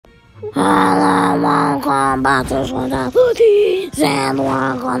Hello, welcome back to Sharky, and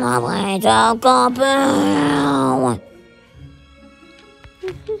we're gonna play Toca.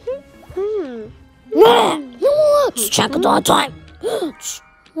 Let's check the time. It's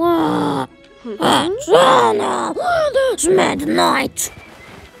midnight.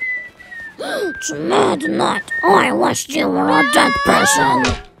 It's midnight. I wish you were a dead person.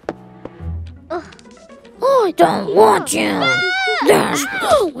 I don't want you. There's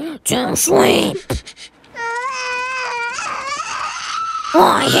nowhere to sleep.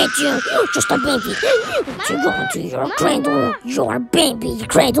 I hate you. You're just a baby. You want to go into your cradle. Your baby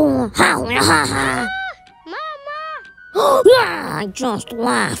cradle. Ha ha ha. I just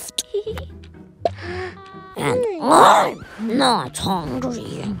laughed. And I'm not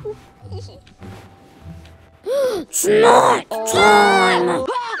hungry. It's night time.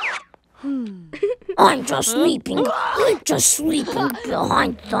 I'm just sleeping. I'm just sleeping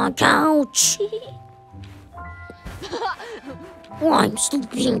behind the couch. I'm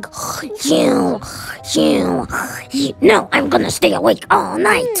sleeping. You. No, I'm gonna stay awake all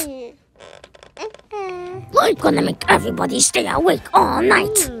night. I'm gonna make everybody stay awake all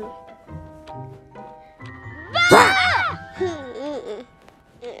night.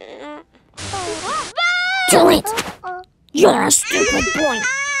 Too late. You're a stupid boy.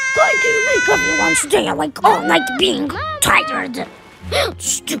 Why do you make everyone stay awake all night being tired?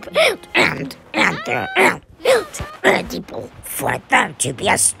 Stupid and they're edible for them to be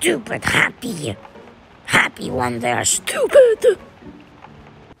a stupid happy when they're stupid.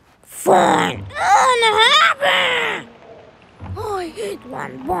 Fine, unhappy. I hate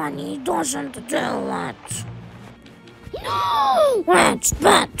when Bonnie doesn't do it. No, it's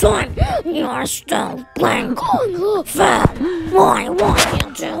bedtime. You're still playing on the phone. I want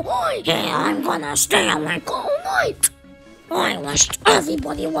you to. Yeah, I'm gonna stay awake all night. I wished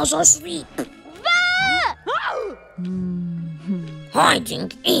everybody was asleep.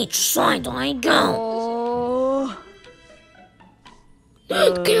 Hiding each side I go.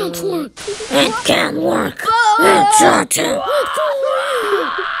 It can't work. It can't work. It's your turn.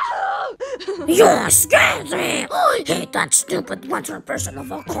 You're scary! I hate that stupid water person of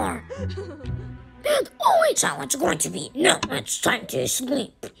a car. And always how it's going to be. No, it's time to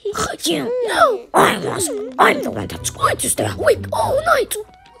sleep. You, no, I'm the one that's going to stay awake all night.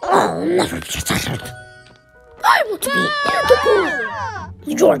 I'll never be tired. I want to be in the pool.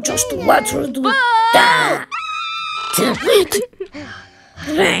 You're just lettered. Too late.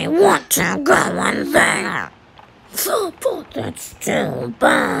 They want to go in there. But that's too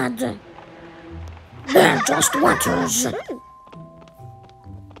bad. They're just waters. Always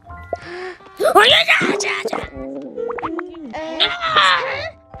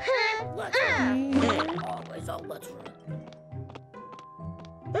a water.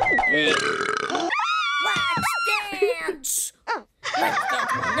 Let's dance! Let's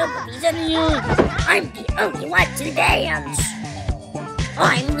dance when nobody's in here. I'm the only one to dance.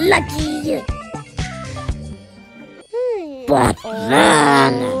 I'm lucky. But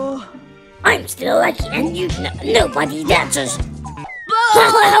then I'm still lucky and nobody dances.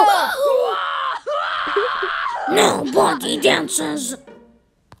 Nobody dances.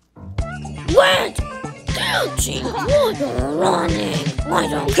 Wait! Dancing while you're running. I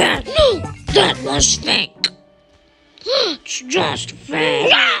don't care. No, that was fake. It's just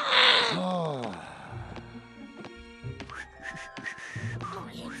fake.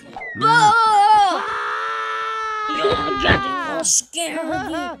 You're getting all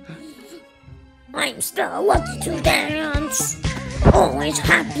scared. I'm still lucky to dance. Always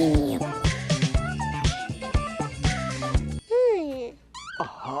happy.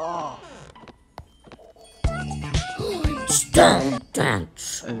 I'm still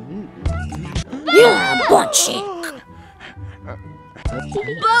dance. You're a butt cheek.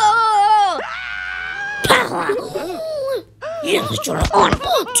 You put your arm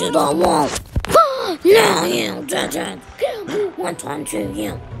to the wall. No, you didn't. What on to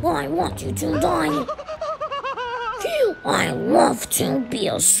you? I want you to die. I love to be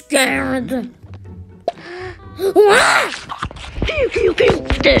scared.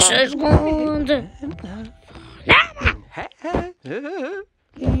 This is good.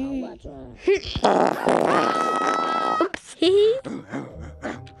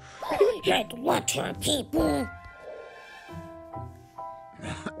 Hate water people.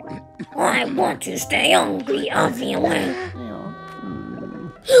 I want to stay hungry everywhere.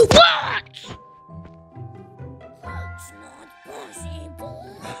 What? That's not possible.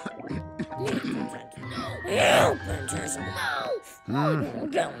 He opened his mouth. I'm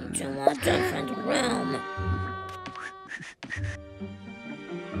going to a different room.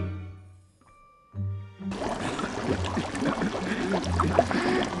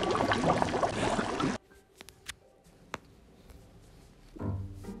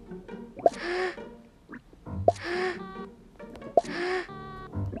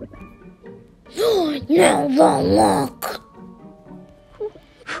 Now the look.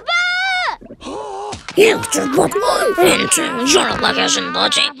 You just put into your luggage in the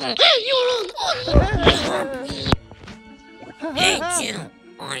table. Hate you.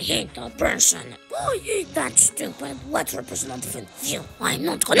 I hate the person. I hate that stupid letter personified you. I'm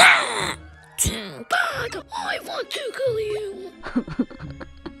not gonna. Too bad. I want to kill you.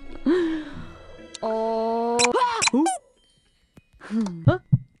 Oh.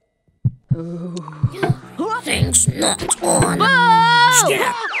 Things not on.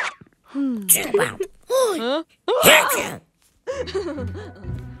 Skip. Too bad. I hate you.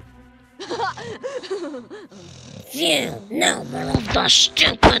 You, no more of the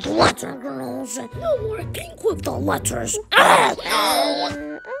stupid letter girls. No more pink with the letters. Oh,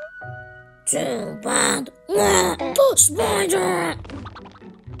 no. Too bad. The spider.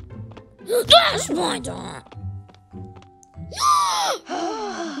 The spider.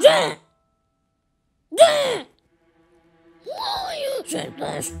 Why is it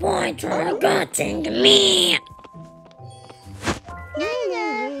the spider getting me?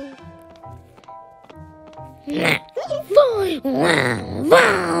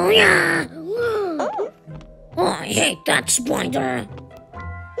 I hate that spider.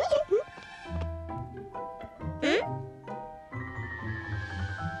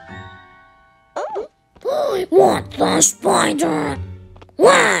 I want the spider.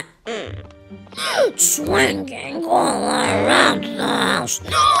 What? Swinging all around the house.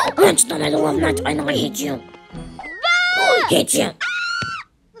 No! It's the middle of night and I hate you. I hate you.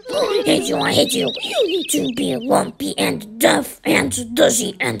 I hate you, I hate you. You need to be lumpy and deaf and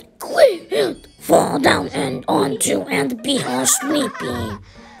dizzy and clear and fall down and onto and be all sleepy.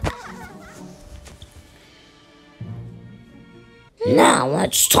 Now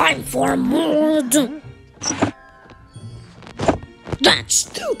it's time for mood. That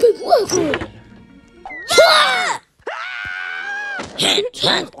stupid letter. Hit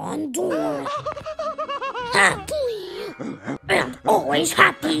on door. Happily and always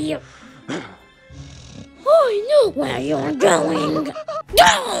happy. I know where you're going. No,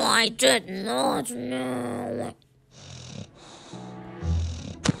 I did not know.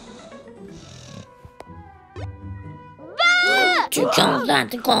 To kill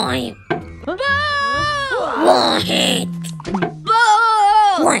that guy. What?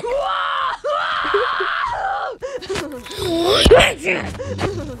 What?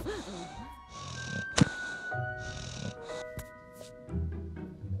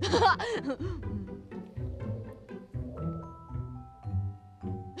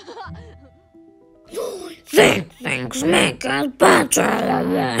 Think things make it better or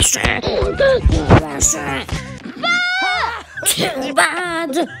worse. Too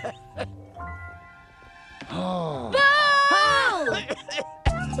bad.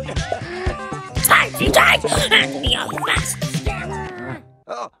 Time and be a fast scammer.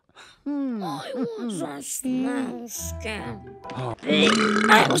 I was a slow scam.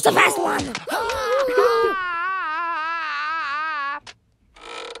 I was the fast one.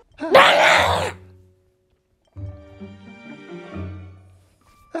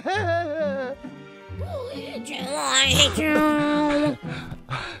 I hate you.